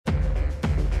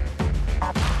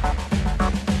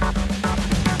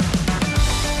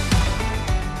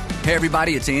Hey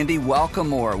everybody, it's Andy.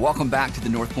 Welcome back to the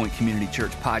North Point Community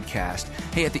Church podcast.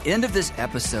 Hey, at the end of this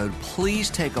episode, please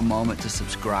take a moment to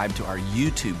subscribe to our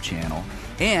YouTube channel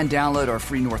and download our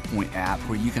free North Point app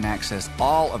where you can access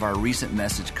all of our recent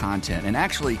message content. And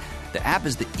actually, the app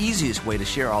is the easiest way to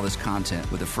share all this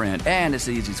content with a friend, and it's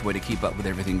the easiest way to keep up with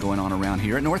everything going on around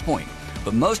here at North Point.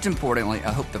 But most importantly,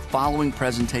 I hope the following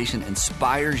presentation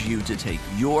inspires you to take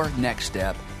your next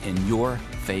step in your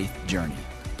faith journey.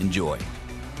 Enjoy.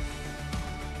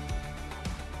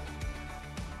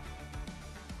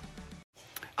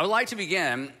 I would like to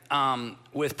begin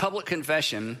with public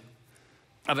confession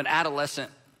of an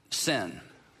adolescent sin.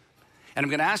 And I'm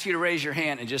going to ask you to raise your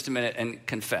hand in just a minute and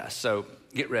confess. So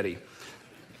get ready.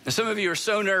 And some of you are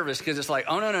so nervous because it's like,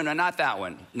 oh, no, not that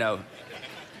one. No,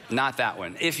 not that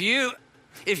one. If you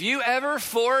ever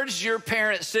forged your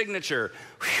parent's signature,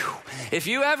 if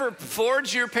you ever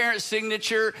forged your parent's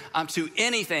signature to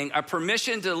anything, a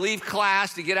permission to leave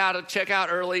class, to get out, check out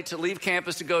early, to leave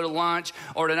campus, to go to lunch,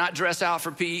 or to not dress out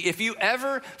for PE, if you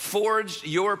ever forged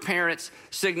your parent's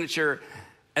signature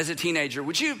as a teenager,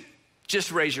 would you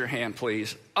just raise your hand,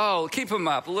 please? Oh, keep them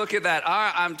up. Look at that.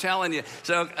 I'm telling you.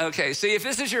 So, okay. See, if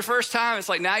this is your first time, it's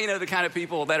like now you know the kind of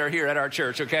people that are here at our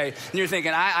church, okay? And you're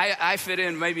thinking, I fit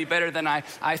in maybe better than I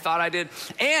thought I did.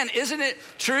 And isn't it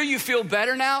true you feel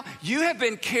better now? You have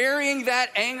been carrying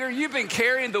that anger. You've been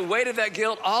carrying the weight of that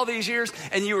guilt all these years,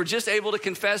 and you were just able to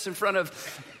confess in front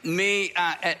of me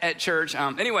at church.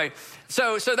 Anyway,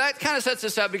 so that kind of sets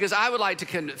us up because I would like to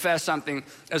confess something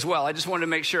as well. I just wanted to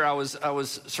make sure I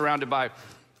was surrounded by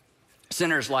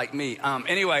sinners like me.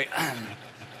 Anyway,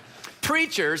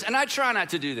 preachers, and I try not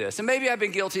to do this, and maybe I've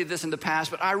been guilty of this in the past,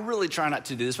 but I really try not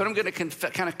to do this, but I'm going to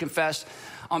kind of confess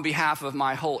on behalf of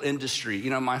my whole industry,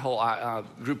 my whole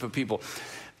group of people.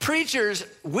 Preachers,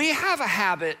 we have a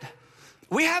habit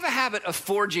of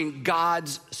forging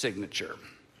God's signature.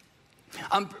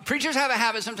 Preachers have a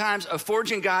habit sometimes of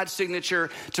forging God's signature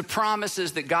to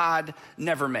promises that God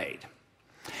never made.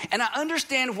 And I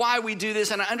understand why we do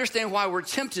this, and I understand why we're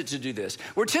tempted to do this.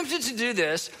 We're tempted to do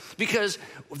this because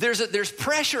there's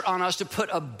pressure on us to put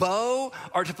a bow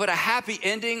or to put a happy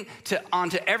ending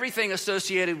onto everything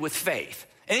associated with faith.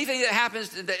 Anything that happens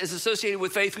that is associated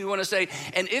with faith, we want to say,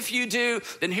 and if you do,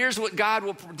 then here's what God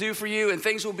will do for you, and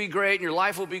things will be great, and your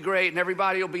life will be great, and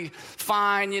everybody will be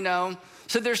fine,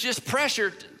 So there's just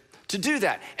pressure to do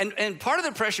that. And part of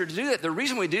the pressure to do that, the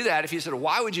reason we do that, if you said,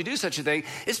 why would you do such a thing?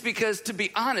 It's because, to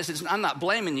be honest, I'm not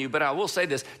blaming you, but I will say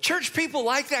this. Church people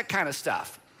like that kind of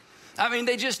stuff. I mean,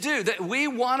 they just do. That we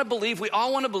all want to believe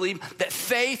that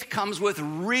faith comes with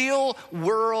real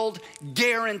world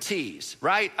guarantees,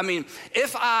 right? I mean,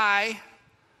 if I,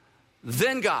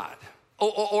 then God.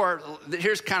 Or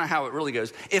here's kind of how it really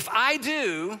goes. If I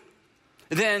do,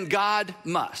 then God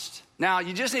must. Now,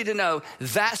 you just need to know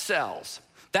that sells.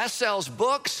 That sells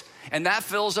books, and that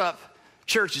fills up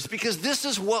churches because this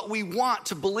is what we want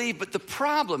to believe. But the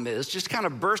problem is, just kind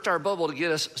of burst our bubble to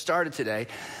get us started today.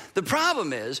 The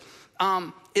problem is,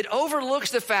 it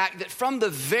overlooks the fact that from the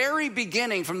very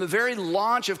beginning, from the very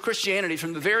launch of Christianity,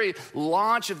 from the very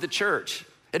launch of the church,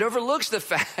 it overlooks the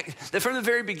fact that from the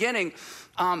very beginning,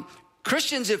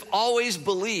 Christians have always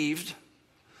believed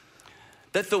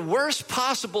that the worst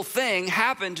possible thing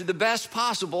happened to the best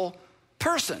possible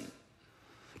person.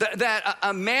 That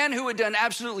a man who had done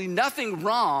absolutely nothing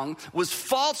wrong was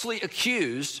falsely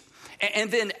accused and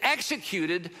then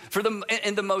executed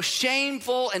in the most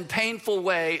shameful and painful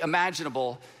way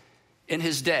imaginable in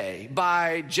his day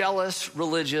by jealous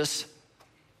religious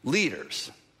leaders.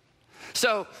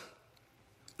 So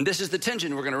this is the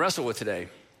tension we're going to wrestle with today.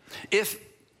 If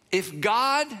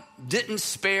God didn't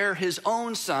spare his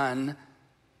own son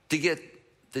to get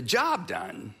the job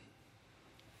done,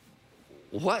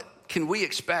 what can we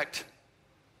expect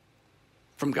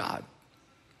from God?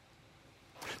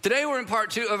 Today we're in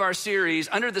part 2 of our series,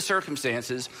 Under the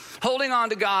Circumstances, holding on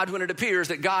to God when it appears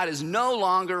that God is no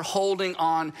longer holding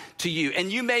on to you.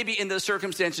 And you may be in those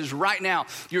circumstances right now.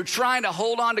 You're trying to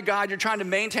hold on to God, you're trying to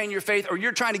maintain your faith, or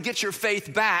you're trying to get your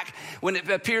faith back when it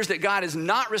appears that God is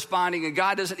not responding and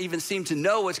God doesn't even seem to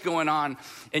know what's going on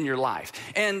in your life.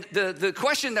 And the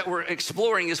question that we're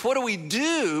exploring is, what do we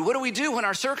do? What do we do when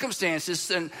our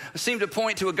circumstances seem to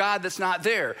point to a God that's not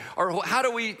there? Or how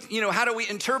do we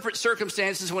interpret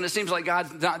circumstances when it seems like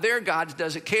God's not there? God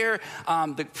doesn't care.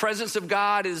 The presence of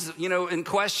God is, in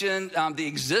question. The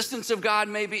existence of God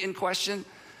may be in question.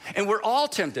 And we're all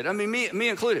tempted, I mean, me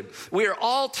included, we are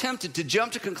all tempted to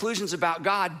jump to conclusions about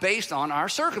God based on our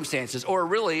circumstances, or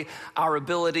really our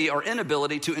ability or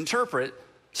inability to interpret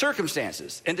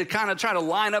circumstances, and to kind of try to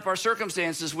line up our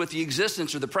circumstances with the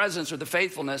existence or the presence or the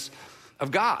faithfulness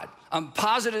of God.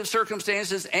 Positive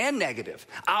circumstances and negative.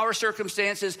 Our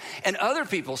circumstances and other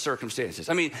people's circumstances.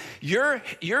 I mean, your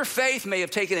faith may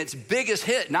have taken its biggest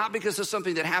hit, not because of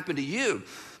something that happened to you,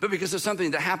 but because of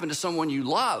something that happened to someone you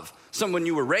love, someone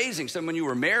you were raising, someone you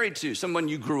were married to, someone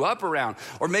you grew up around,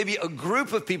 or maybe a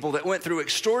group of people that went through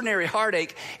extraordinary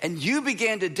heartache, and you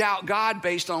began to doubt God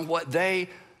based on what they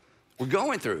were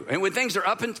going through. And when things are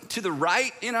up and to the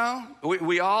right, you know,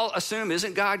 we all assume,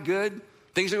 isn't God good?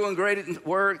 Things are going great at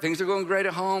work. Things are going great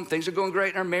at home. Things are going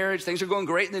great in our marriage. Things are going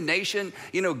great in the nation.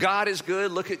 You know, God is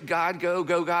good. Look at God go,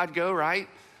 God go, right?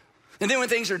 And then when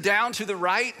things are down to the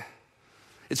right,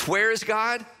 it's where is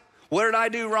God? What did I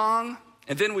do wrong?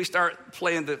 And then we start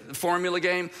playing the formula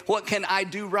game. What can I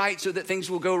do right so that things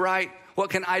will go right? What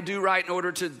can I do right in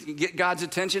order to get God's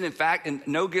attention? In fact, and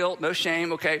no guilt, no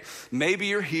shame, okay? Maybe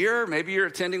you're here. Maybe you're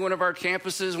attending one of our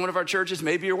campuses, one of our churches.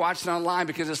 Maybe you're watching online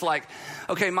because it's like,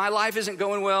 okay, my life isn't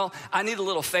going well. I need a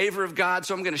little favor of God,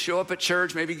 so I'm going to show up at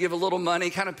church, maybe give a little money,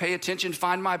 kind of pay attention,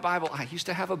 find my Bible. I used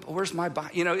to have where's my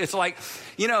Bible? You know, it's like,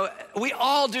 you know, we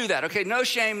all do that, okay? No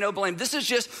shame, no blame. This is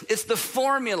just, it's the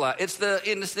formula. It's the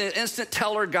instant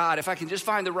teller God. If I can just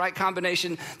find the right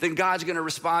combination, then God's going to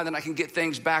respond and I can get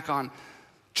things back on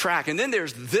track. And then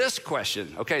there's this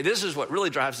question, okay? This is what really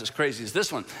drives us crazy is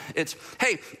this one. It's,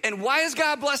 hey, and why is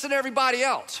God blessing everybody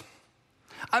else?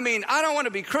 I mean, I don't want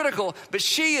to be critical, but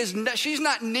she's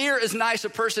not near as nice a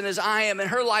person as I am, and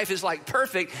her life is like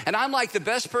perfect, and I'm like the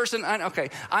best person.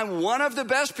 I'm one of the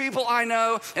best people I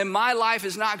know, and my life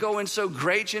is not going so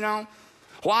great, you know?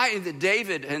 Why?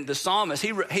 David and the psalmist,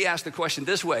 he asked the question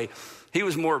this way. He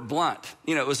was more blunt.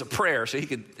 You know, it was a prayer, so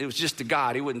it was just to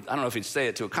God. I don't know if he'd say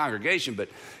it to a congregation, but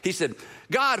he said,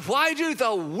 God, why do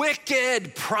the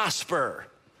wicked prosper?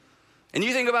 And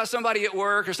you think about somebody at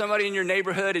work or somebody in your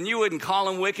neighborhood, and you wouldn't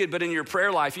call them wicked, but in your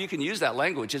prayer life, you can use that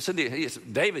language.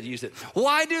 David used it.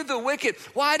 Why do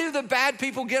the bad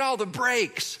people get all the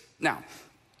breaks? Now,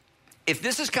 if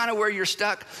this is kind of where you're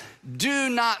stuck, do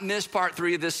not miss part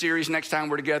 3 of this series next time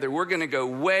we're together. We're going to go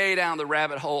way down the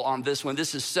rabbit hole on this one.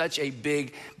 This is such a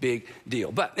big, big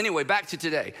deal. But anyway, back to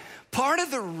today. Part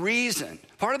of the reason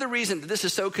that this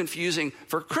is so confusing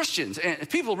for Christians, and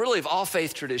people really of all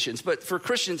faith traditions, but for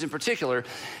Christians in particular,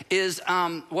 is,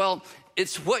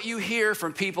 it's what you hear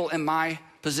from people in my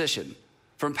position,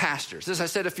 from pastors. As I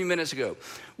said a few minutes ago,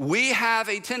 we have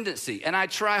a tendency, and I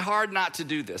try hard not to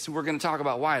do this, and we're going to talk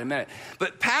about why in a minute,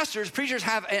 but preachers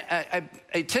have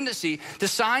a tendency to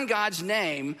sign God's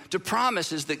name to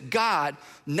promises that God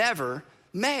never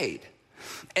made.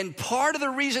 And part of the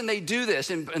reason they do this,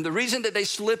 and the reason that they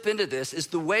slip into this, is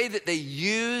the way that they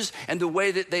use and the way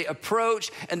that they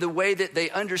approach and the way that they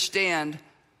understand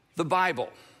the Bible.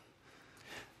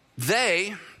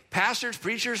 Pastors,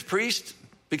 preachers, priests,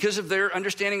 because of their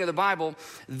understanding of the Bible,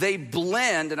 they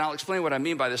blend, and I'll explain what I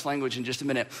mean by this language in just a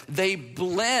minute. They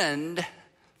blend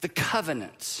the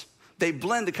covenants. They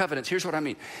blend the covenants. Here's what I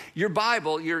mean. Your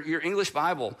Bible, your English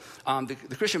Bible, the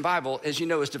Christian Bible, as you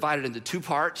know, is divided into 2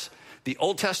 parts. The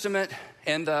Old Testament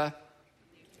and that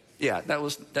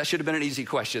should have been an easy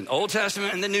question. Old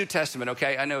Testament and the New Testament,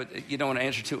 okay? I know you don't want to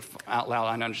answer too out loud.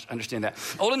 I understand that.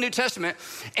 Old and New Testament.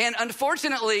 And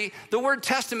unfortunately, the word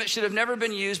testament should have never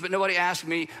been used, but nobody asked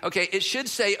me. Okay, it should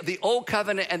say the Old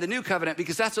Covenant and the New Covenant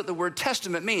because that's what the word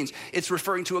testament means. It's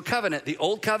referring to a covenant, the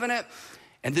Old Covenant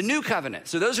and the New Covenant.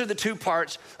 So those are the 2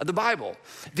 parts of the Bible.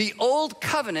 The Old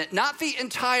Covenant, not the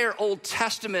entire Old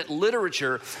Testament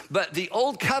literature, but the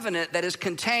Old Covenant that is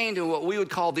contained in what we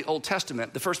would call the Old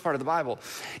Testament, the first part of the Bible,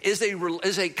 is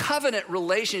a covenant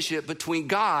relationship between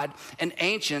God and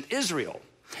ancient Israel.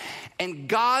 And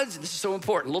this is so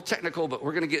important, a little technical, but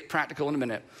we're going to get practical in a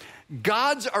minute.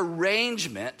 God's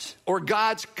arrangement or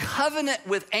God's covenant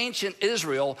with ancient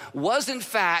Israel was in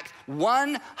fact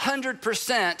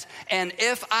 100% and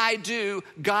if I do,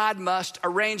 God must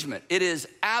arrangement. It is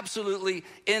absolutely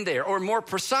in there. Or more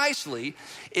precisely,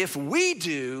 if we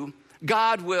do,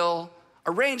 God will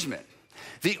arrangement.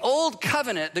 The Old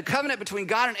Covenant, the covenant between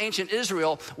God and ancient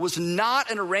Israel, was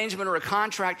not an arrangement or a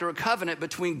contract or a covenant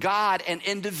between God and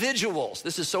individuals.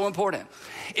 This is so important.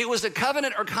 It was a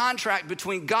covenant or contract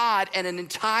between God and an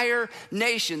entire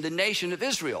nation, the nation of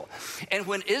Israel. And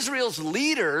when Israel's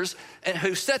leaders,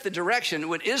 who set the direction,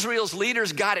 when Israel's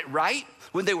leaders got it right,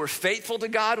 when they were faithful to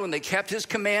God, when they kept his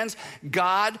commands,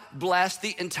 God blessed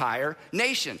the entire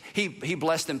nation. He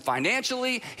blessed them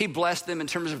financially. He blessed them in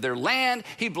terms of their land.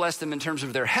 He blessed them in terms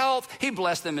of their health. He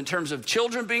blessed them in terms of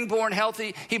children being born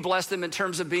healthy. He blessed them in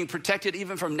terms of being protected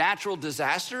even from natural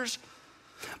disasters.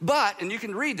 But, and you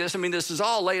can read this, I mean, this is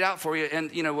all laid out for you in,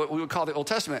 what we would call the Old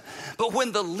Testament. But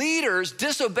when the leaders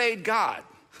disobeyed God,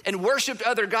 and worshiped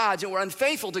other gods and were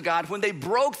unfaithful to God, when they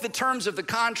broke the terms of the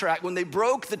contract, when they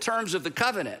broke the terms of the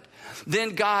covenant,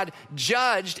 then God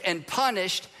judged and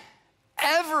punished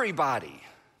everybody.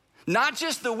 Not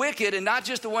just the wicked and not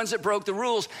just the ones that broke the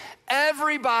rules.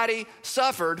 Everybody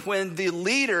suffered when the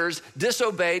leaders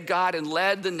disobeyed God and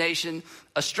led the nation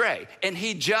astray. And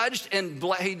he judged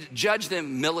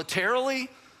them militarily,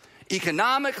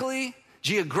 economically,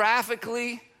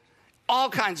 geographically, all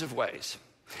kinds of ways.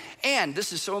 And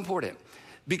this is so important.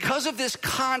 Because of this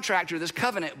contract or this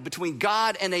covenant between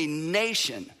God and a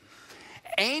nation,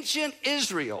 ancient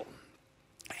Israel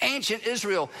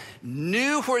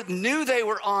knew they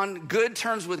were on good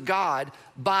terms with God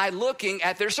by looking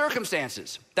at their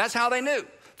circumstances. That's how they knew.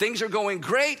 Things are going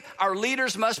great. Our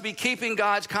leaders must be keeping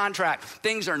God's contract.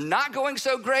 Things are not going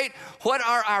so great. What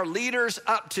are our leaders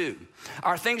up to?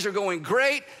 Our things are going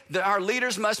great. Our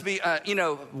leaders must be,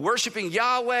 worshiping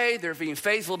Yahweh. They're being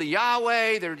faithful to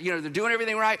Yahweh. They're doing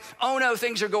everything right. Oh no,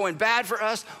 things are going bad for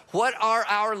us. What are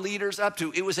our leaders up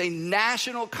to? It was a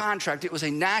national contract. It was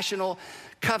a national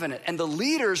covenant, and the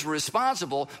leaders were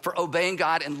responsible for obeying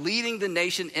God and leading the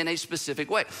nation in a specific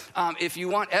way. If you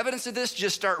want evidence of this,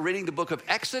 just start reading the book of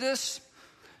Exodus.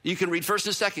 You can read 1st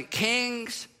and 2nd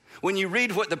Kings. When you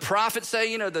read what the prophets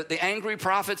say, the angry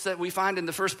prophets that we find in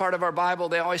the first part of our Bible,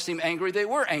 they always seem angry. They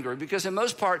were angry because in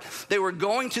most part, they were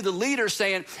going to the leaders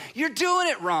saying, you're doing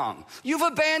it wrong. You've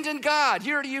abandoned God.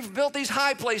 You've built these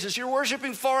high places. You're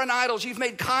worshiping foreign idols. You've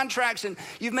made contracts and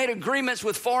you've made agreements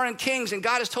with foreign kings, and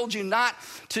God has told you not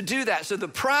to do that. So the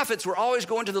prophets were always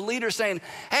going to the leaders saying,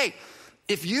 hey,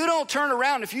 if you don't turn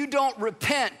around, if you don't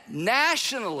repent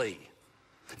nationally,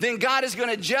 then God is going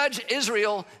to judge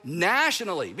Israel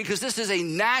nationally, because this is a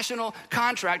national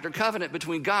contract or covenant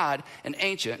between God and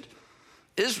ancient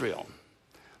Israel.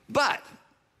 But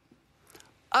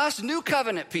us new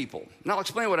covenant people, and I'll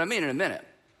explain what I mean in a minute,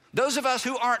 those of us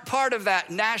who aren't part of that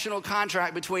national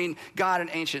contract between God and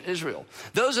ancient Israel,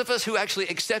 those of us who actually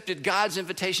accepted God's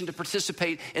invitation to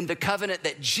participate in the covenant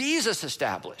that Jesus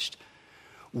established,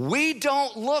 we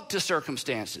don't look to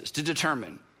circumstances to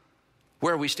determine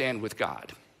where we stand with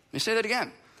God. Let me say that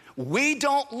again. We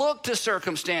don't look to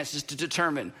circumstances to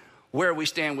determine where we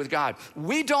stand with God.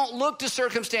 We don't look to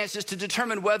circumstances to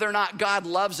determine whether or not God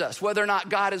loves us, whether or not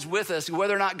God is with us,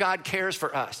 whether or not God cares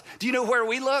for us. Do you know where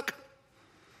we look?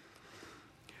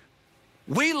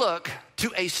 We look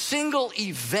to a single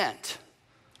event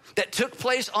that took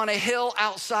place on a hill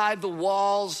outside the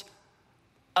walls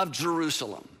of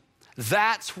Jerusalem.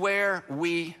 That's where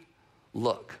we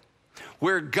look.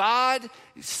 Where God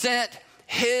sent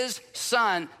his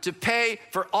son to pay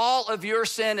for all of your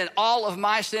sin and all of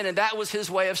my sin. And that was his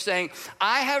way of saying,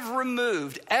 I have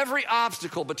removed every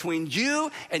obstacle between you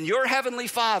and your heavenly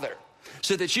Father,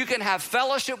 so that you can have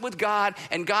fellowship with God,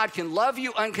 and God can love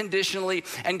you unconditionally,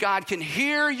 and God can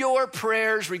hear your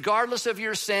prayers regardless of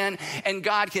your sin, and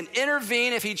God can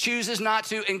intervene if he chooses not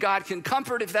to, and God can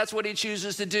comfort if that's what he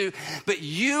chooses to do. But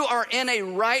you are in a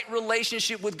right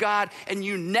relationship with God, and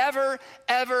you never,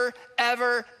 ever,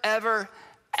 ever, ever,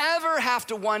 ever have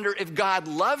to wonder if God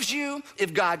loves you,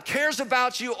 if God cares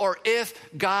about you, or if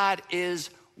God is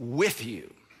with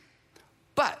you.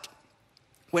 But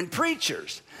when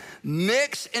preachers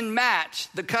mix and match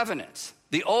the covenants,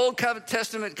 the Old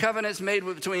Testament covenants made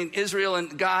between Israel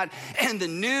and God, and the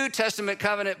New Testament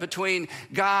covenant between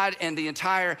God and the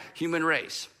entire human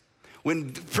race,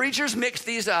 when preachers mix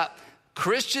these up,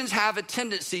 Christians have a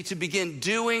tendency to begin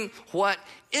doing what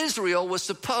Israel was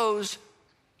supposed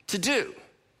to do.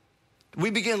 We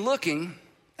begin looking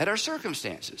at our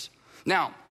circumstances.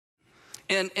 Now,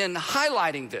 in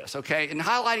highlighting this, in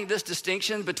highlighting this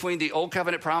distinction between the Old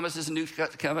Covenant promises and New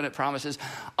Covenant promises,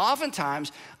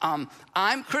 oftentimes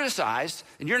I'm criticized,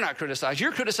 and you're not criticized.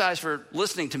 You're criticized for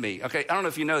listening to me, okay? I don't know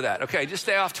if you know that, okay? Just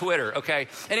stay off Twitter, okay?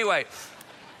 Anyway,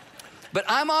 but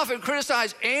I'm often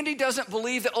criticized. Andy doesn't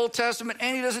believe the Old Testament.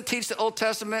 Andy doesn't teach the Old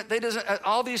Testament. They doesn't,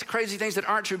 all these crazy things that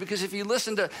aren't true, because if you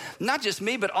listen to not just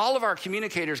me, but all of our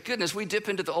communicators, goodness, we dip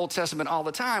into the Old Testament all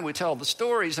the time. We tell the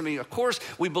stories. I mean, of course,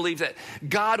 we believe that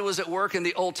God was at work in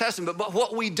the Old Testament. But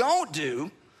what we don't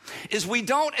do is we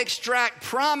don't extract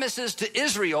promises to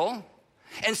Israel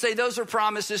and say those are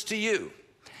promises to you.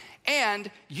 And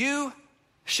you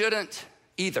shouldn't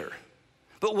either.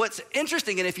 But what's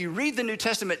interesting, and if you read the New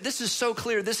Testament, this is so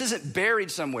clear. This isn't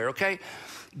buried somewhere, okay?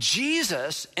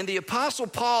 Jesus and the Apostle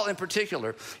Paul in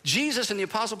particular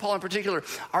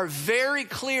are very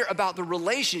clear about the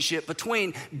relationship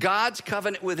between God's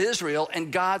covenant with Israel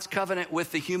and God's covenant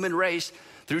with the human race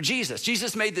through Jesus.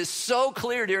 Jesus made this so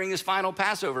clear during his final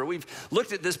Passover. We've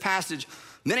looked at this passage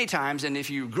many times, and if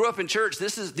you grew up in church,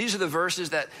 these are the verses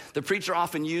that the preacher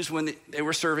often used when they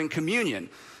were serving communion.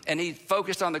 And he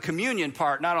focused on the communion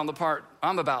part, not on the part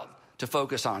I'm about to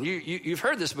focus on. You've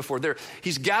heard this before.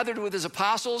 He's gathered with his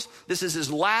apostles. This is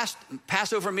his last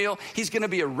Passover meal. He's going to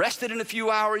be arrested in a few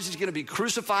hours. He's going to be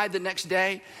crucified the next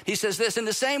day. He says this, in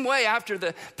the same way, after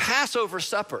the Passover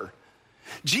supper,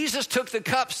 Jesus took the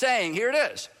cup saying, here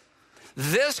it is,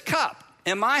 this cup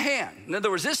in my hand. In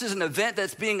other words, this is an event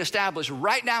that's being established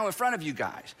right now in front of you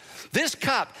guys. This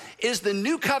cup is the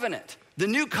new covenant, the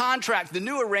new contract, the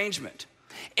new arrangement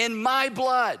in my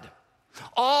blood.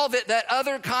 All that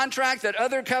other contract, that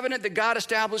other covenant that God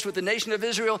established with the nation of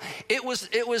Israel, it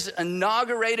was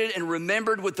inaugurated and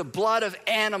remembered with the blood of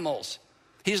animals.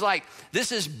 He's like,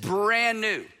 this is brand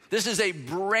new. This is a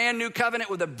brand new covenant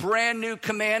with a brand new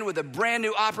command, with a brand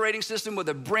new operating system, with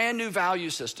a brand new value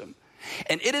system.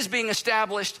 And it is being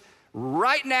established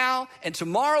right now and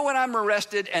tomorrow when I'm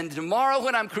arrested and tomorrow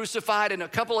when I'm crucified and a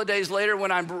couple of days later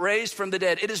when I'm raised from the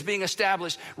dead. It is being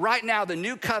established right now, the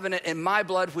new covenant in my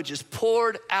blood, which is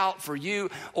poured out for you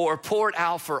or poured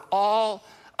out for all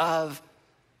of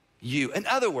you. In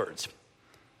other words,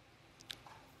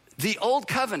 the old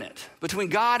covenant between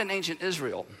God and ancient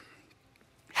Israel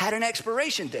had an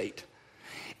expiration date.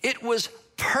 It was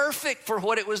perfect for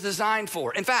what it was designed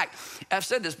for. In fact, I've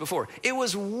said this before, it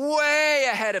was way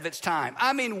ahead of its time.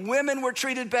 I mean, women were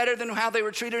treated better than how they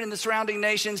were treated in the surrounding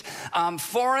nations.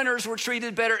 Foreigners were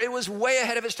treated better. It was way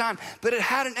ahead of its time, but it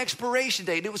had an expiration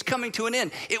date. It was coming to an end.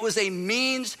 It was a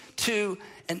means to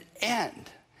an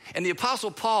end. And the Apostle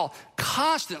Paul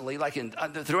constantly,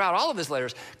 throughout all of his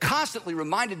letters, constantly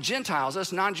reminded Gentiles,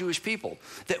 us non-Jewish people,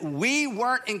 that we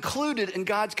weren't included in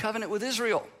God's covenant with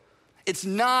Israel. It's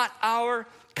not our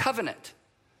covenant.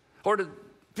 Or to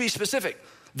be specific,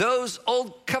 those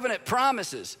old covenant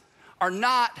promises are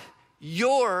not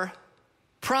your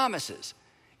promises.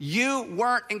 You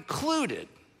weren't included.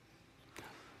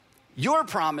 Your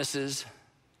promises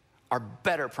are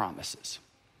better promises.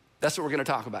 That's what we're going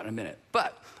to talk about in a minute.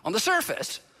 But on the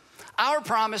surface, our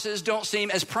promises don't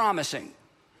seem as promising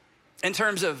in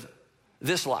terms of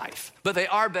this life, but they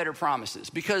are better promises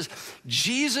because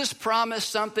Jesus promised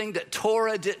something that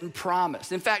Torah didn't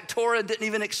promise. In fact, Torah didn't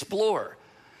even explore.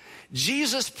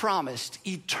 Jesus promised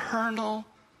eternal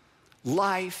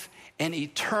life and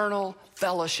eternal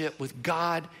fellowship with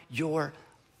God, your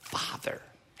Father.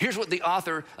 Here's what the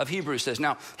author of Hebrews says.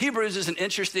 Now, Hebrews is an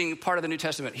interesting part of the New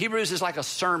Testament. Hebrews is like a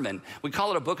sermon. We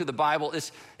call it a book of the Bible.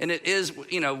 It is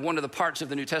one of the parts of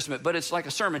the New Testament, but it's like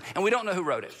a sermon, and we don't know who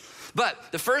wrote it.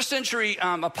 But the first century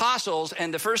apostles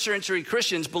and the first century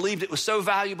Christians believed it was so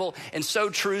valuable and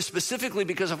so true, specifically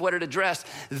because of what it addressed.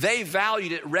 They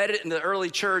valued it, read it in the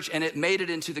early church, and it made it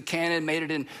into the canon, made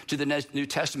it into the New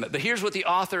Testament. But here's what the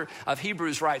author of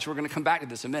Hebrews writes. We're going to come back to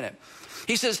this in a minute.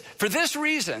 He says, for this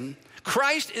reason,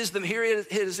 Christ is here it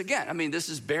is again. I mean, this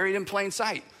is buried in plain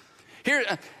sight.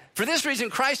 For this reason,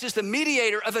 Christ is the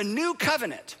mediator of a new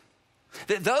covenant,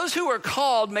 that those who are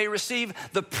called may receive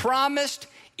the promised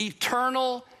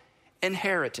eternal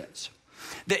inheritance.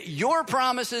 That your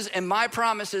promises and my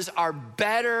promises are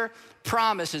better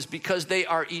promises because they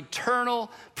are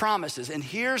eternal promises. And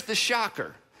here's the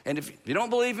shocker. And if you don't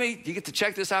believe me, you get to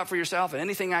check this out for yourself. And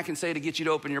anything I can say to get you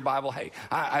to open your Bible, hey,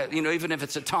 even if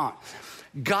it's a taunt.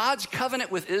 God's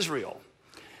covenant with Israel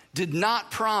did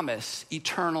not promise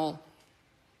eternal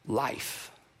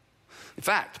life. In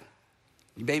fact,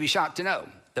 you may be shocked to know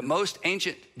that most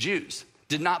ancient Jews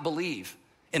did not believe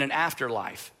in an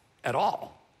afterlife at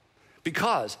all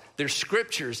because their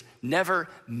scriptures never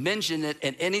mentioned it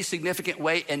in any significant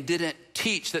way and didn't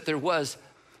teach that there was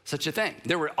such a thing.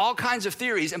 There were all kinds of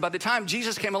theories, and by the time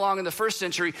Jesus came along in the first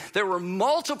century, there were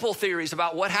multiple theories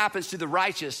about what happens to the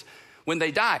righteous when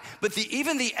they die. But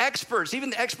even the experts in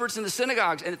the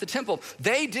synagogues and at the temple,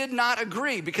 they did not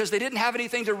agree because they didn't have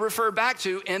anything to refer back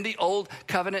to in the old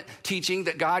covenant teaching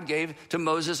that God gave to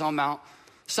Moses on Mount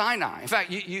Sinai. In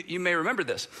fact, you may remember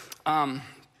this.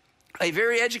 A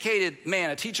very educated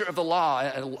man, a teacher of the law,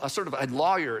 a sort of a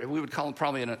lawyer, we would call him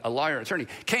probably a lawyer, attorney,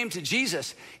 came to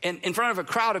Jesus in front of a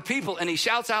crowd of people, and he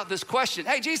shouts out this question.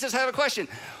 Hey, Jesus, I have a question.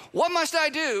 What must I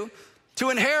do to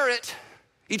inherit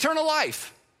eternal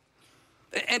life?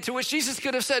 And to which Jesus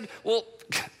could have said, well,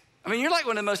 I mean, you're like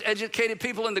one of the most educated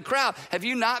people in the crowd. Have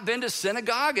you not been to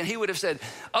synagogue? And he would have said,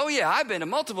 oh yeah, I've been to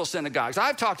multiple synagogues.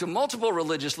 I've talked to multiple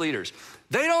religious leaders.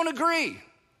 They don't agree.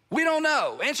 We don't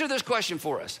know. Answer this question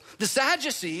for us. The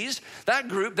Sadducees, that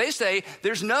group, they say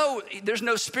there's no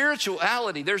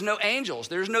spirituality. There's no angels.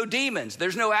 There's no demons.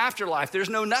 There's no afterlife. There's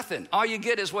no nothing. All you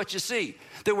get is what you see.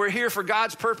 That we're here for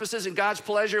God's purposes and God's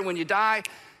pleasure. When you die,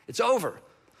 it's over.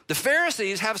 The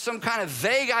Pharisees have some kind of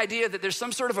vague idea that there's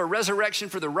some sort of a resurrection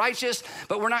for the righteous,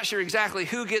 but we're not sure exactly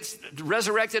who gets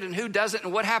resurrected and who doesn't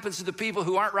and what happens to the people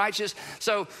who aren't righteous.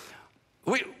 So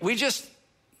we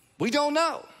don't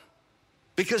know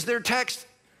because their text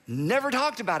never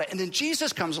talked about it. And then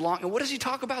Jesus comes along, and what does he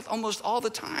talk about almost all the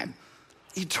time?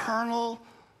 Eternal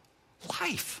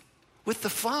life with the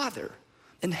Father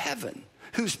in heaven,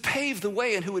 who's paved the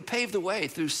way and who would pave the way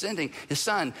through sending his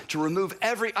Son to remove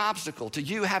every obstacle to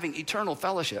you having eternal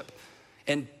fellowship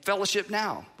and fellowship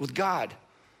now with God,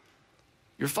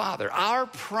 your Father. Our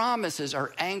promises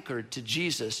are anchored to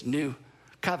Jesus' new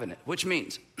covenant, which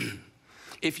means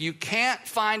if you can't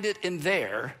find it in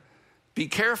there, be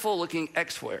careful looking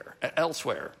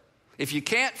elsewhere. If you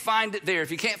can't find it there,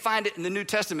 if you can't find it in the New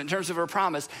Testament in terms of a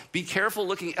promise, be careful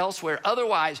looking elsewhere.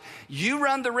 Otherwise, you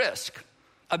run the risk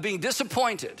of being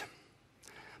disappointed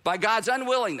by God's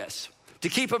unwillingness to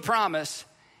keep a promise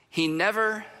he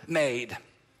never made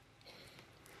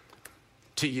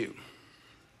to you.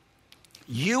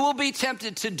 You will be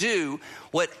tempted to do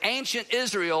what ancient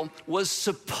Israel was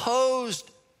supposed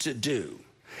to do.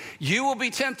 You will be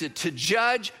tempted to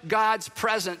judge God's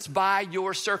presence by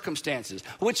your circumstances,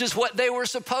 which is what they were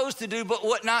supposed to do,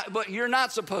 but you're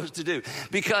not supposed to do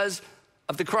because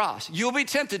of the cross. You'll be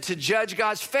tempted to judge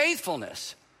God's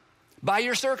faithfulness by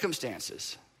your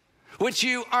circumstances, which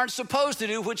you aren't supposed to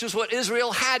do, which is what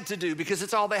Israel had to do because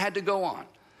it's all they had to go on.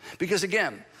 Because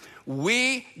again,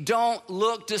 we don't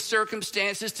look to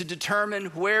circumstances to determine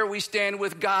where we stand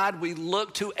with God. We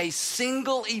look to a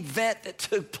single event that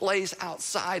took place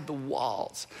outside the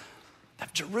walls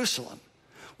of Jerusalem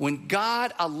when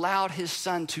God allowed his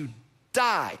Son to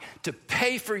die to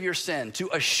pay for your sin,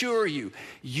 to assure you,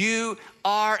 you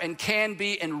are and can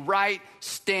be in right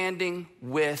standing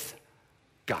with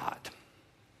God.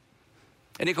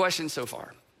 Any questions so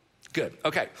far? Good.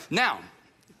 Okay. Now,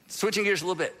 switching gears a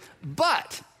little bit.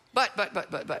 But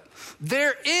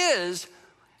there is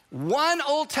one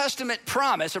Old Testament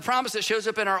promise, a promise that shows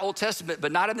up in our Old Testament,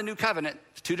 but not in the New Covenant.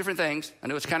 It's two different things. I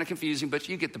know it's kind of confusing, but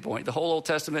you get the point. The whole Old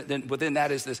Testament, then within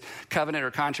that is this covenant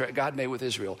or contract God made with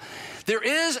Israel. There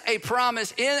is a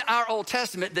promise in our Old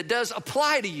Testament that does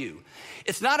apply to you.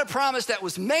 It's not a promise that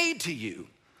was made to you,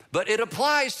 but it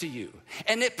applies to you.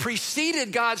 And it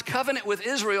preceded God's covenant with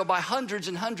Israel by hundreds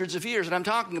and hundreds of years. And I'm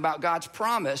talking about God's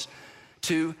promise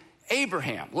to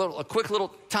Abraham. A quick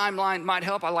little timeline might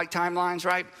help. I like timelines,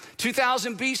 right?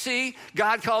 2000 BC,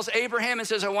 God calls Abraham and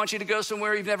says, I want you to go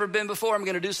somewhere you've never been before. I'm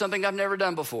going to do something I've never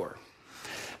done before.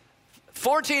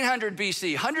 1400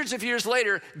 BC, hundreds of years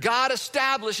later, God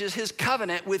establishes his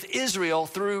covenant with Israel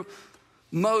through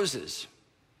Moses.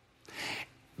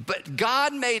 But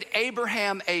God made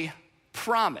Abraham a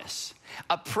promise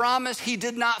he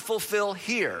did not fulfill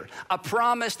here, a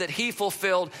promise that he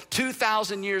fulfilled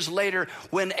 2,000 years later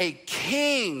when a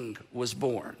king was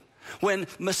born, when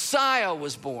Messiah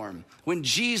was born, when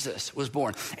Jesus was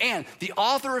born. And the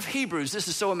author of Hebrews, this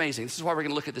is so amazing. This is why we're going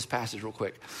to look at this passage real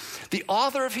quick. The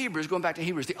author of Hebrews, going back to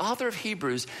Hebrews, the author of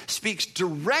Hebrews speaks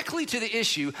directly to the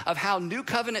issue of how new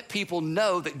covenant people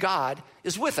know that God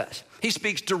is with us. He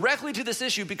speaks directly to this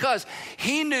issue because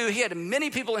he knew he had many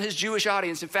people in his Jewish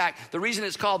audience. In fact, the reason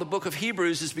it's called the book of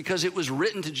Hebrews is because it was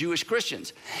written to Jewish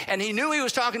Christians. And he knew he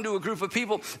was talking to a group of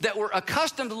people that were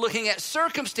accustomed to looking at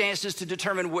circumstances to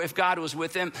determine if God was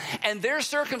with them. And their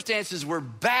circumstances were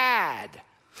bad.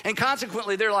 And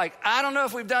consequently, they're like, I don't know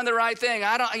if we've done the right thing.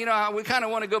 We kind of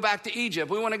want to go back to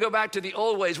Egypt. We want to go back to the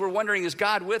old ways. We're wondering, is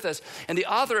God with us? And the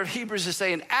author of Hebrews is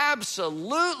saying,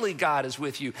 absolutely God is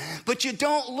with you. But you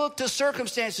don't look to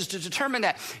circumstances to determine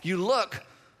that. You look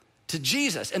to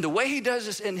Jesus. And the way he does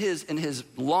this in his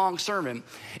long sermon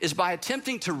is by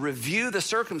attempting to review the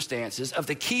circumstances of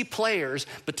the key players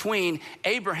between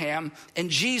Abraham and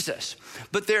Jesus.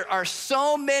 But there are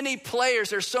so many players,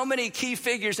 there's so many key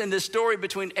figures in this story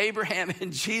between Abraham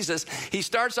and Jesus. He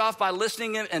starts off by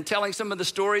listening and telling some of the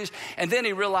stories, and then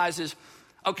he realizes,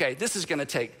 okay, this is gonna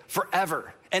take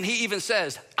forever. And he even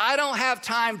says, I don't have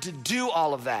time to do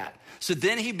all of that. So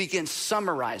then he begins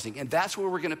summarizing, and that's where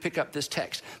we're going to pick up this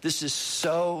text. This is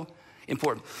so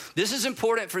important. This is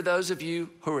important for those of you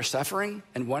who are suffering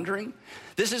and wondering.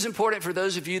 This is important for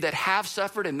those of you that have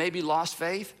suffered and maybe lost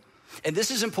faith. And this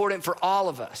is important for all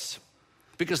of us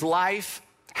because life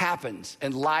happens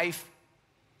and life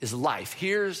is life.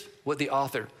 Here's what the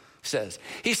author says.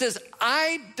 He says,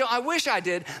 I wish I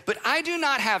did, but I do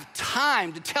not have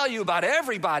time to tell you about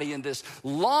everybody in this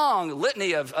long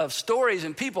litany of stories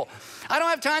and people. I don't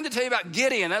have time to tell you about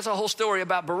Gideon. That's a whole story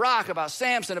about Barak, about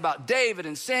Samson, about David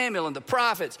and Samuel and the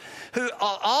prophets, who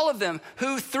all of them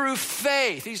who through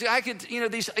faith,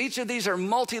 each of these are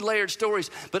multi-layered stories,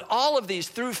 but all of these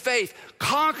through faith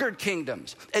conquered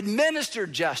kingdoms,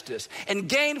 administered justice, and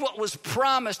gained what was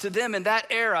promised to them in that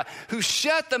era, who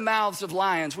shut the mouths of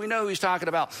lions. We know who he's talking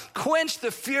about. Quenched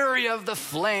the fury of the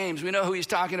flames. We know who he's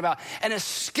talking about. And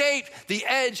escaped the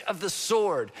edge of the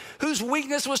sword, whose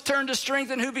weakness was turned to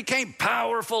strength and who became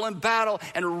powerful in battle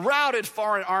and routed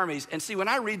foreign armies. And see, when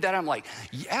I read that, I'm like,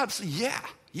 yeah,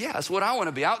 that's what I want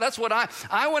to be. That's what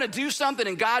I want to do something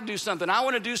and God do something. I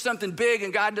want to do something big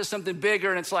and God does something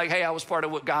bigger. And it's like, hey, I was part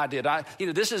of what God did.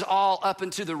 This is all up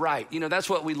and to the right. That's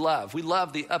what we love. We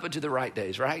love the up and to the right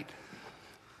days, right?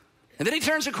 And then he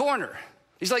turns a corner.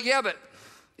 He's like, yeah, but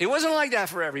it wasn't like that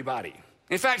for everybody.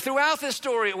 In fact, throughout this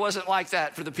story, it wasn't like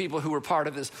that for the people who were part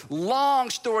of this long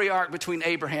story arc between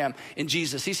Abraham and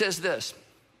Jesus. He says this: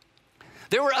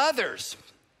 there were others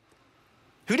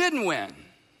who didn't win,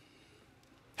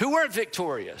 who weren't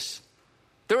victorious.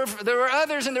 There were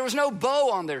others, and there was no bow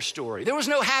on their story. There was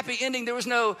no happy ending. There was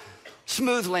no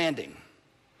smooth landing.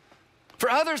 For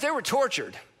others, they were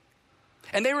tortured.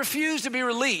 And they refused to be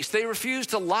released. They refused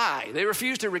to lie. They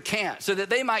refused to recant so that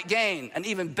they might gain an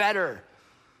even better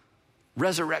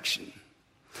resurrection.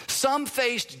 Some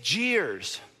faced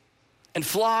jeers and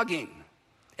flogging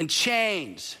and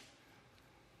chains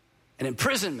and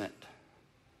imprisonment.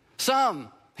 Some,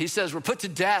 he says, were put to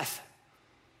death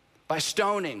by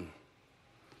stoning.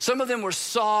 Some of them were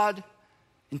sawed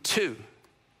in two.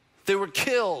 They were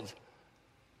killed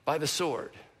by the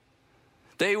sword.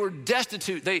 They were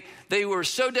destitute. They were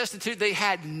so destitute they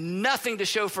had nothing to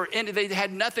show for any. They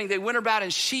had nothing. They went about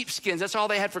in sheepskins. That's all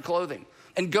they had for clothing.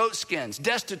 And goat skins.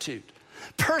 Destitute,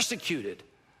 persecuted,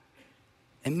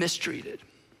 and mistreated.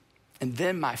 And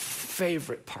then my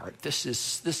favorite part. There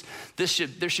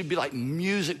should be like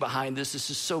music behind this. This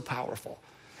is so powerful.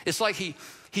 It's like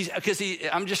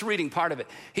I'm just reading part of it.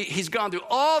 He's gone through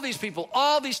all these people,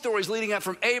 all these stories leading up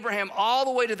from Abraham all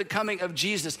the way to the coming of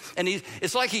Jesus. And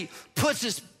it's like he puts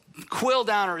his quill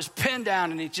down or his pen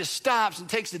down and he just stops and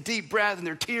takes a deep breath and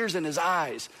there are tears in his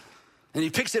eyes. And he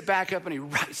picks it back up and he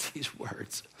writes these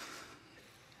words.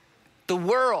 The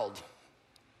world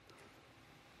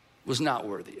was not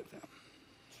worthy of them.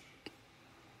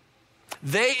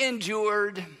 They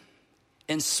endured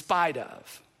in spite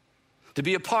of, to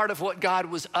be a part of what God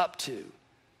was up to.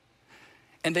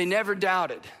 And they never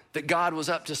doubted that God was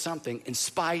up to something in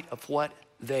spite of what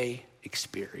they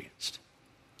experienced.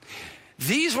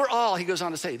 These were all, he goes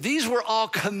on to say, these were all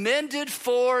commended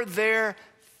for their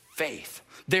faith,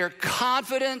 their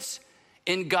confidence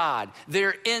in God,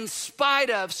 their in spite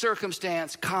of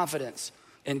circumstance confidence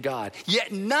in God.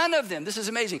 Yet none of them, this is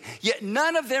amazing, yet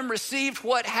none of them received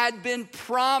what had been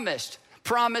promised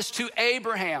to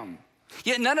Abraham.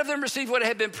 Yet none of them received what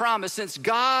had been promised, since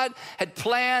God had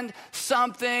planned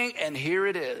something, and here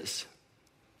it is.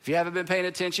 If you haven't been paying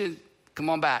attention, come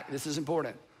on back. This is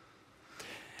important.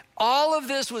 All of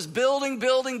this was building.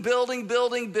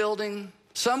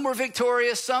 Some were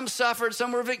victorious, some suffered,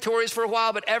 some were victorious for a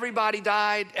while, but everybody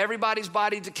died. Everybody's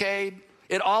body decayed.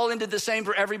 It all ended the same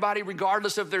for everybody,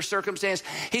 regardless of their circumstance.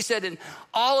 He said, and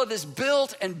all of this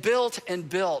built,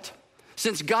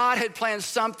 since God had planned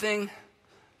something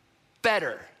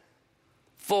better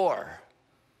for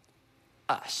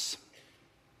us,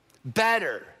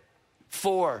 better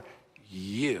for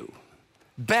you,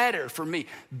 better for me,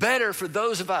 better for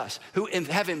those of us who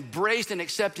have embraced and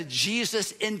accepted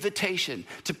Jesus' invitation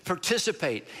to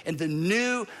participate in the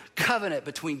new covenant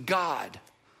between God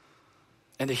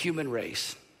and the human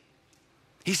race.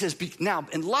 He says, now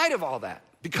in light of all that,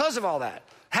 because of all that,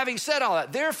 having said all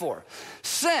that, therefore,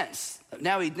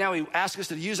 now he asks us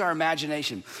to use our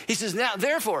imagination. He says, now,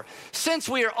 therefore, since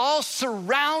we are all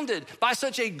surrounded by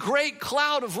such a great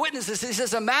cloud of witnesses, he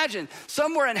says, imagine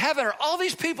somewhere in heaven are all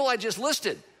these people I just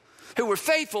listed who were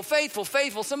faithful.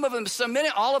 Some of them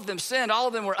submitted, all of them sinned, all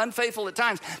of them were unfaithful at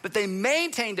times, but they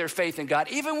maintained their faith in God.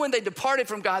 Even when they departed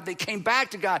from God, they came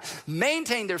back to God,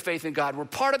 maintained their faith in God. We're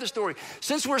part of the story.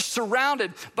 Since we're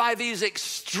surrounded by these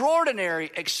extraordinary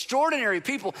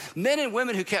people, men and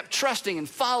women who kept trusting and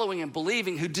following and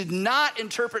believing, who did not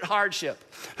interpret hardship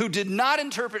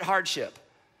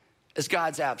as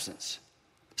God's absence.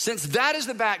 Since that is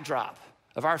the backdrop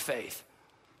of our faith,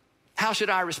 how should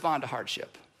I respond to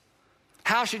hardship?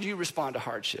 How should you respond to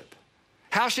hardship?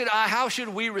 How should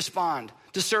we respond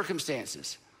to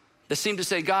circumstances that seem to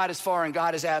say God is far and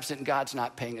God is absent and God's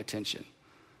not paying attention.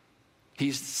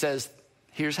 He says,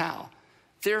 here's how.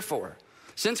 Therefore,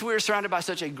 since we are surrounded by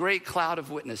such a great cloud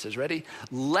of witnesses, ready?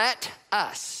 Let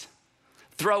us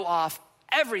throw off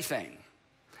everything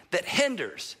that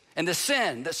hinders and the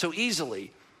sin that so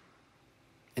easily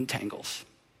entangles.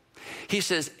 He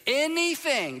says,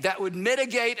 anything that would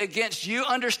mitigate against you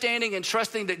understanding and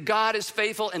trusting that God is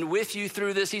faithful and with you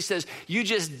through this, he says, you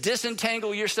just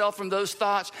disentangle yourself from those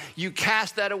thoughts. You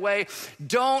cast that away.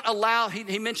 Don't allow,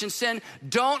 he mentioned sin,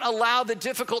 don't allow the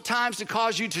difficult times to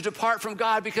cause you to depart from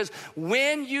God, because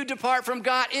when you depart from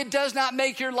God, it does not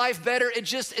make your life better. It's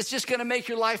just going to make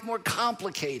your life more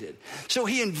complicated. So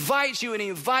he invites you and he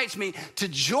invites me to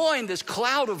join this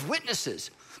cloud of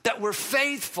witnesses that we're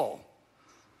faithful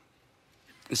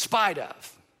in spite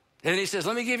of. And then he says,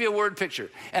 let me give you a word picture.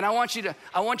 And I want you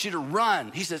to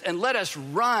run. He says, and let us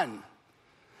run.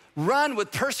 Run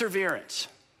with perseverance.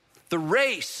 The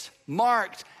race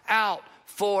marked out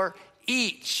for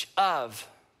each of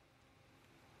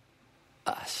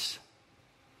us.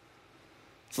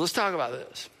 So let's talk about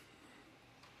this.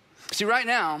 See, right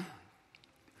now,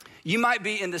 you might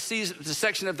be in the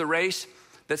section of the race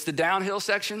that's the downhill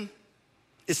section.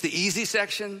 It's the easy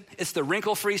section. It's the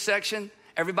wrinkle-free section.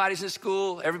 Everybody's in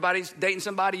school. Everybody's dating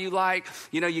somebody you like.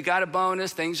 You know, you got a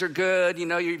bonus. Things are good. You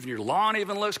know, your lawn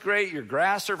even looks great. Your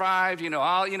grass survived.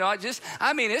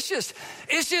 It's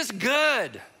just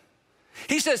good.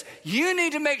 He says, you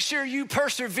need to make sure you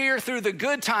persevere through the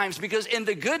good times, because in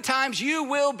the good times, you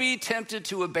will be tempted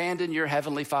to abandon your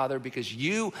heavenly Father because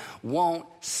you won't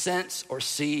sense or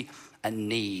see a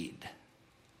need.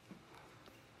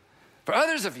 For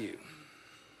others of you,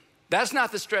 that's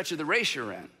not the stretch of the race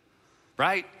you're in.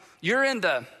 Right? You're in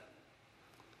the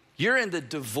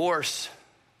divorce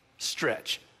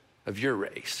stretch of your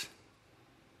race.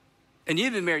 And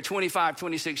you've been married 25,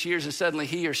 26 years, and suddenly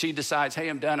he or she decides, hey,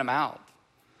 I'm done, I'm out.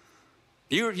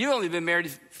 You've only been married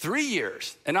 3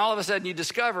 years, and all of a sudden you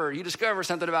discover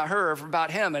something about her or about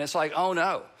him, and it's like, oh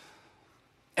no.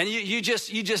 And you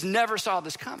just never saw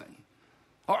this coming.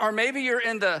 Or maybe you're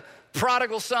in the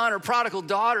prodigal son or prodigal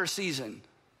daughter season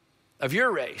of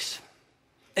your race.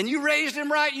 And you raised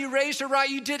him right, you raised her right,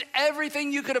 you did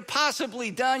everything you could have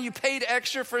possibly done. You paid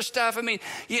extra for stuff. And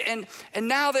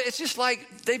now that it's just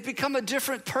like they've become a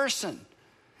different person.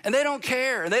 And they don't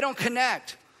care, and they don't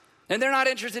connect. And they're not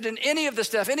interested in any of the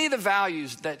stuff, any of the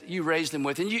values that you raised them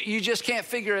with. And you just can't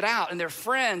figure it out. And they're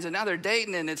friends, and now they're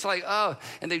dating, and it's like,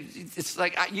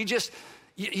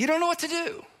 you don't know what to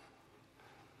do.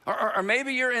 Or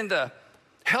maybe you're in the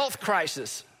health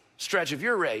crisis stretch of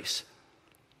your race.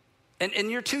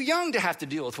 And you're too young to have to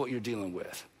deal with what you're dealing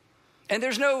with. And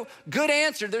there's no good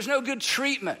answer. There's no good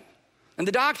treatment. And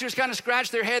the doctors kind of scratch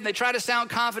their head and they try to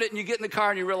sound confident, and you get in the car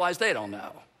and you realize they don't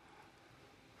know.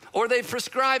 Or they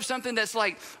prescribe something that's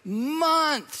like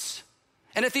months.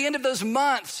 And at the end of those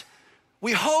months,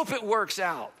 we hope it works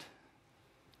out.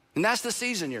 And that's the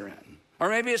season you're in. Or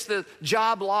maybe it's the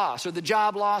job loss, or the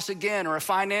job loss again, or a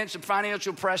financial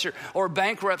pressure, or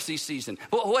bankruptcy season.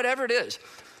 Whatever it is,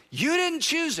 you didn't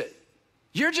choose it.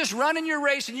 You're just running your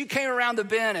race, and you came around the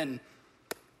bend, and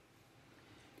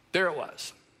there it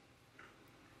was.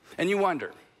 And you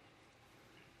wonder,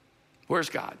 where's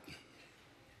God?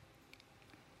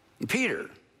 And Peter,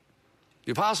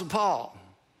 the Apostle Paul,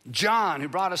 John, who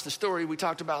brought us the story we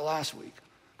talked about last week,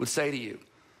 would say to you,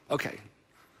 okay,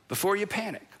 before you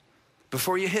panic,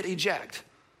 before you hit eject,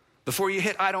 before you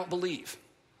hit I don't believe,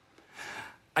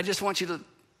 I just want you to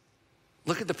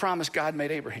look at the promise God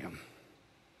made Abraham.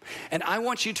 And I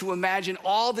want you to imagine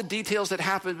all the details that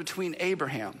happened between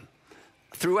Abraham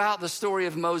throughout the story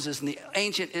of Moses and the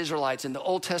ancient Israelites in the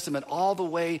Old Testament, all the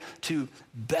way to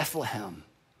Bethlehem,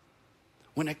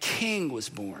 when a king was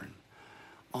born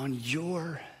on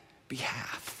your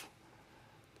behalf,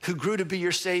 who grew to be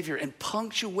your Savior and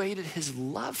punctuated his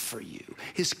love for you,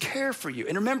 his care for you.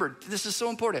 And remember, this is so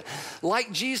important.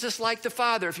 Like Jesus, like the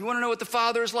Father. If you want to know what the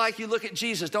Father is like, you look at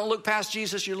Jesus. Don't look past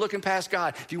Jesus, you're looking past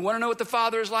God. If you want to know what the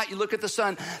Father is like, you look at the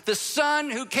Son. The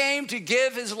Son who came to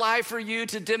give his life for you,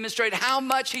 to demonstrate how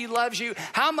much he loves you,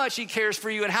 how much he cares for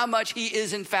you, and how much he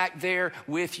is in fact there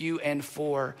with you and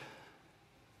for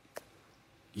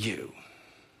you.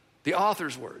 The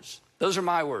author's words. Those are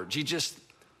my words. You just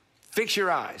fix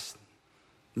your eyes.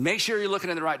 Make sure you're looking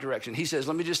in the right direction. He says,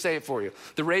 let me just say it for you.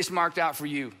 The race marked out for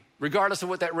you, regardless of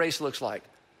what that race looks like.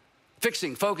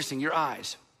 Focusing your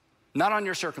eyes, not on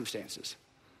your circumstances,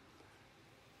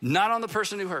 not on the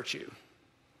person who hurt you,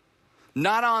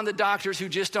 not on the doctors who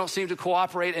just don't seem to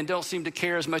cooperate and don't seem to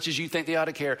care as much as you think they ought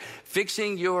to care.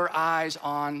 Fixing your eyes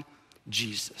on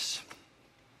Jesus.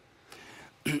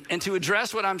 And to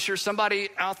address what I'm sure somebody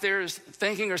out there is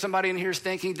thinking, or somebody in here is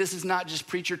thinking, this is not just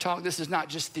preacher talk, this is not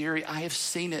just theory. I have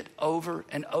seen it over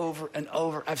and over and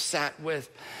over.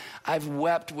 I've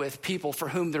wept with people for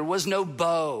whom there was no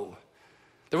bow.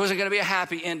 There wasn't gonna be a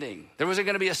happy ending. There wasn't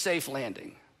gonna be a safe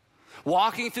landing.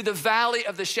 Walking through the valley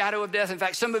of the shadow of death. In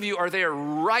fact, some of you are there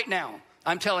right now.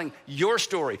 I'm telling your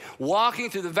story.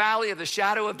 Walking through the valley of the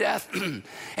shadow of death,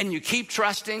 and you keep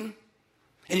trusting,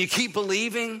 and you keep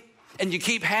believing, and you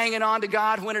keep hanging on to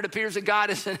God when it appears that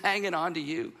God isn't hanging on to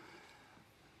you.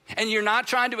 And you're not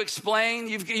trying to explain.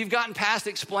 You've gotten past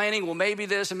explaining, well, maybe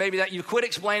this and maybe that. You quit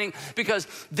explaining because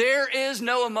there is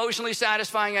no emotionally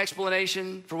satisfying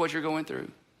explanation for what you're going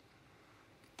through.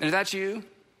 And if that's you,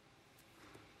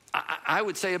 I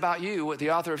would say about you what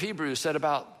the author of Hebrews said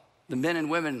about the men and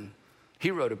women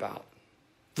he wrote about.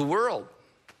 The world.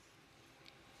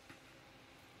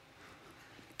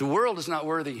 The world is not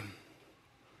worthy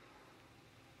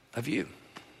of you.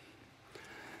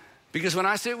 Because when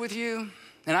I sit with you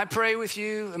and I pray with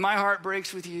you and my heart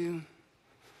breaks with you,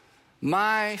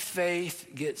 my faith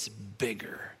gets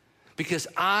bigger. Because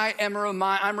I'm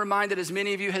reminded, as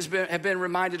many of you have been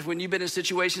reminded when you've been in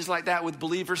situations like that with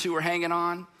believers who are hanging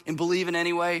on and believing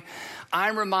anyway,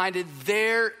 I'm reminded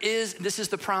this is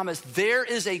the promise, there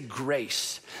is a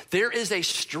grace, there is a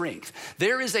strength,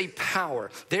 there is a power,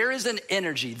 there is an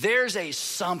energy, there's a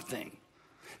something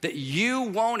that you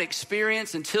won't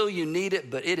experience until you need it,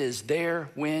 but it is there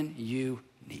when you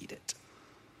need it.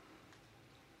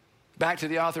 Back to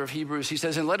the author of Hebrews, he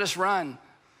says, and let us run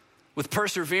with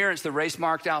perseverance the race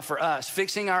marked out for us,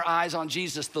 fixing our eyes on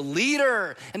Jesus, the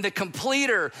leader and the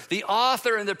completer, the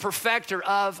author and the perfecter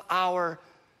of our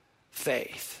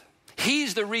faith.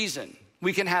 He's the reason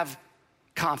we can have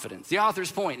confidence. The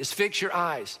author's point is fix your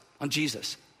eyes on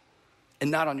Jesus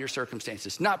and not on your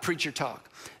circumstances, not preacher talk.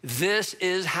 This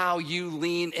is how you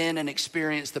lean in and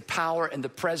experience the power and the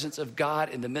presence of God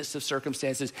in the midst of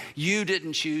circumstances you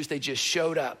didn't choose. They just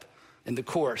showed up in the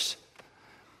course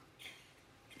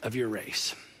of your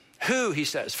race. Who, he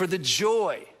says, for the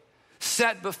joy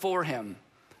set before him,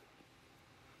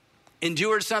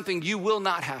 endured something you will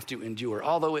not have to endure,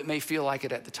 although it may feel like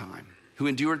it at the time, who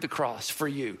endured the cross for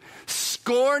you,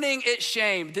 scorning its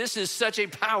shame. This is such a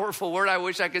powerful word. I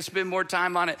wish I could spend more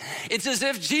time on it. It's as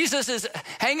if Jesus is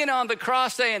hanging on the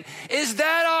cross saying, is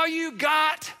that all you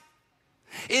got?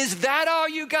 Is that all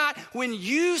you got? When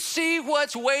you see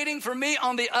what's waiting for me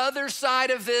on the other side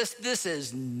of this, this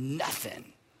is nothing.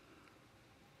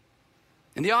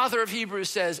 And the author of Hebrews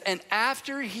says, and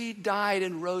after he died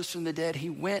and rose from the dead, he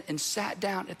went and sat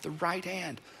down at the right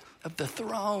hand of the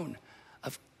throne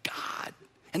of God.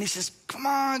 And he says, come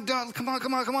on,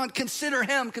 consider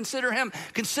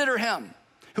him,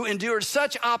 who endured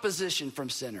such opposition from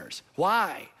sinners.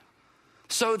 Why?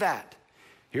 So that,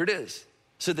 here it is,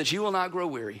 so that you will not grow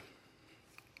weary,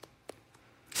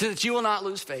 so that you will not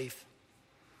lose faith,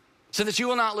 so that you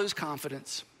will not lose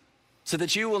confidence, so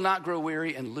that you will not grow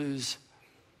weary and lose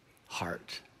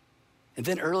heart. And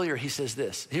then earlier he says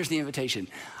this, here's the invitation.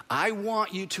 I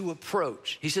want you to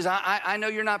approach. He says, I know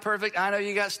you're not perfect. I know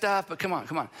you got stuff, but come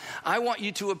on. I want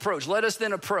you to approach. Let us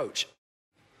then approach.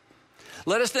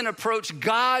 Let us then approach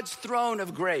God's throne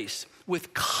of grace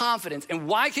with confidence. And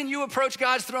why can you approach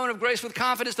God's throne of grace with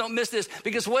confidence? Don't miss this,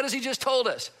 because what has he just told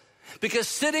us? Because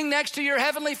sitting next to your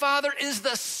heavenly Father is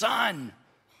the Son,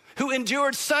 who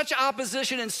endured such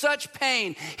opposition and such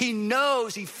pain. He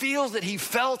knows, he feels it, he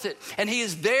felt it, and he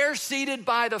is there seated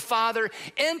by the Father,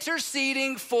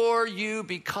 interceding for you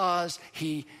because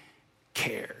he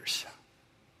cares.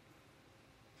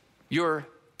 You're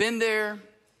been there,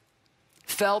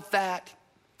 felt that,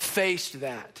 faced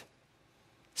that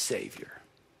Savior.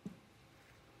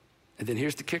 And then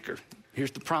here's the kicker.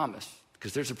 Here's the promise,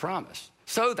 because there's a promise.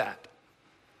 So that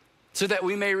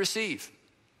we may receive.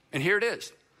 And here it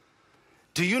is.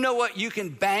 Do you know what you can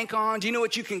bank on? Do you know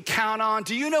what you can count on?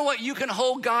 Do you know what you can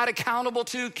hold God accountable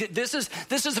to? This is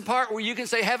the part where you can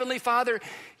say, Heavenly Father,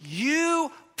 you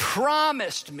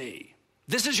promised me.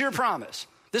 This is your promise.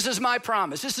 This is my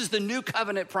promise. This is the new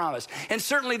covenant promise. And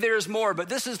certainly there is more, but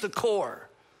this is the core.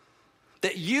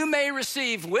 That you may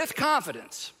receive with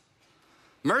confidence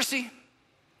mercy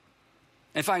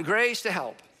and find grace to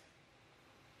help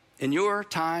in your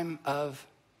time of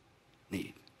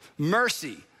need.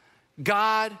 Mercy.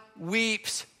 God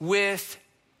weeps with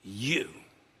you.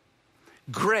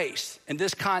 Grace, in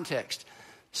this context,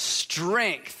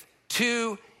 strength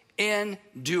to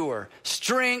endure,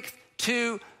 strength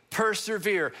to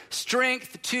persevere,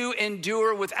 strength to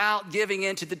endure without giving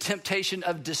in to the temptation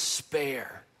of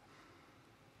despair.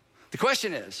 The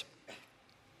question is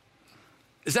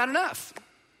that enough?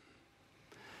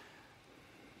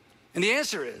 And the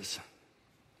answer is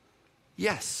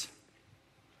yes.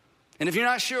 And if you're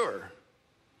not sure,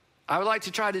 I would like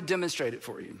to try to demonstrate it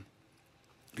for you.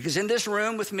 Because in this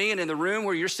room with me and in the room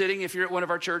where you're sitting, if you're at one of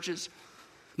our churches,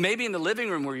 maybe in the living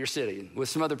room where you're sitting with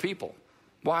some other people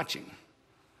watching,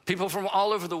 people from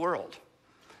all over the world,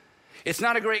 it's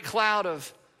not a great cloud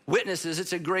of witnesses,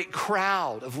 it's a great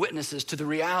crowd of witnesses to the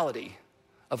reality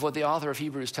of what the author of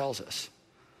Hebrews tells us.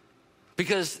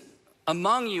 Because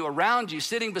among you, around you,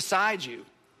 sitting beside you,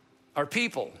 are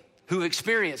people who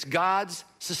experience God's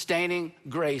sustaining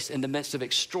grace in the midst of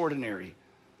extraordinary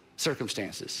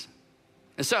circumstances.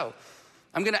 And so,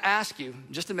 I'm gonna ask you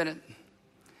in just a minute,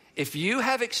 if you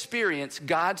have experienced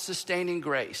God's sustaining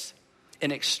grace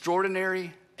in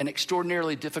extraordinary and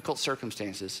extraordinarily difficult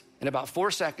circumstances, in about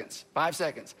 4 seconds, 5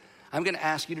 seconds, I'm gonna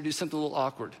ask you to do something a little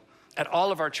awkward at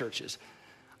all of our churches.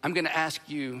 I'm gonna ask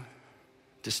you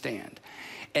to stand.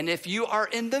 And if you are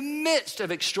in the midst of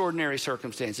extraordinary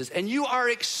circumstances and you are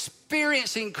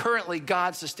experiencing currently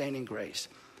God's sustaining grace,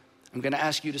 I'm gonna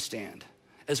ask you to stand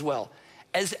as well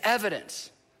as evidence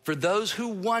for those who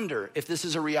wonder if this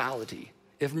is a reality,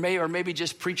 or maybe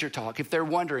just preacher talk, if they're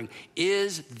wondering,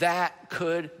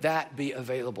 could that be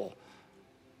available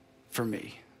for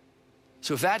me?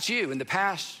 So if that's you in the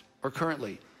past or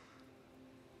currently,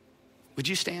 would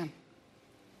you stand?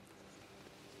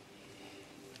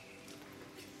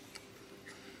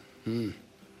 And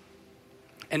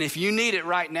if you need it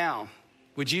right now,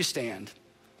 would you stand?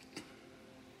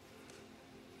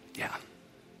 Yeah.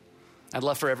 I'd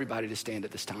love for everybody to stand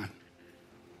at this time.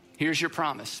 Here's your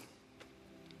promise.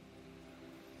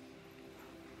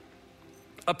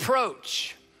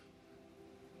 Approach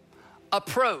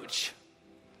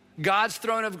God's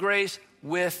throne of grace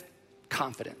with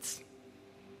confidence.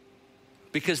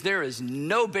 Because there is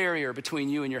no barrier between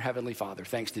you and your Heavenly Father,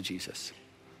 thanks to Jesus.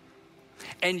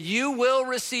 And you will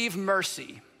receive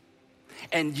mercy,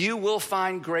 and you will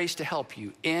find grace to help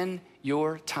you in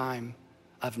your time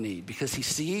of need, because He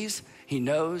sees, He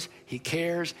knows, He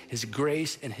cares. His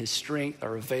grace and His strength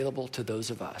are available to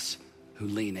those of us who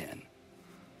lean in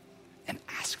and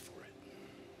ask for it.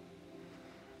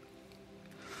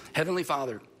 Heavenly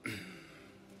Father,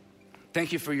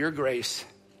 thank you for your grace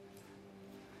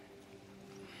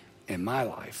in my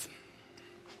life.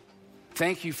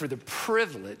 Thank you for the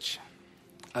privilege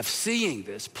of seeing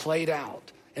this played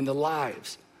out in the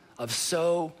lives of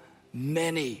so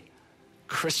many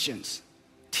Christians,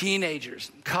 teenagers,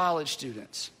 college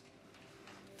students,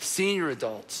 senior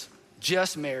adults,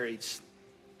 just marrieds,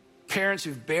 parents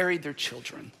who've buried their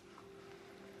children.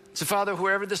 So Father,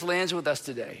 wherever this lands with us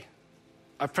today,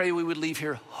 I pray we would leave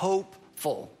here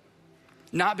hopeful,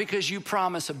 not because you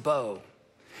promise a bow.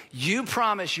 You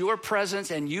promise your presence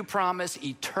and you promise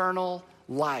eternal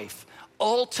life,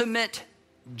 ultimate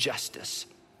justice.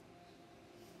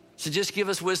 So just give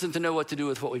us wisdom to know what to do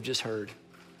with what we've just heard.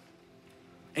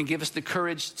 And give us the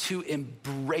courage to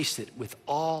embrace it with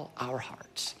all our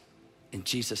hearts. In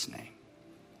Jesus' name,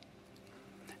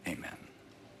 amen.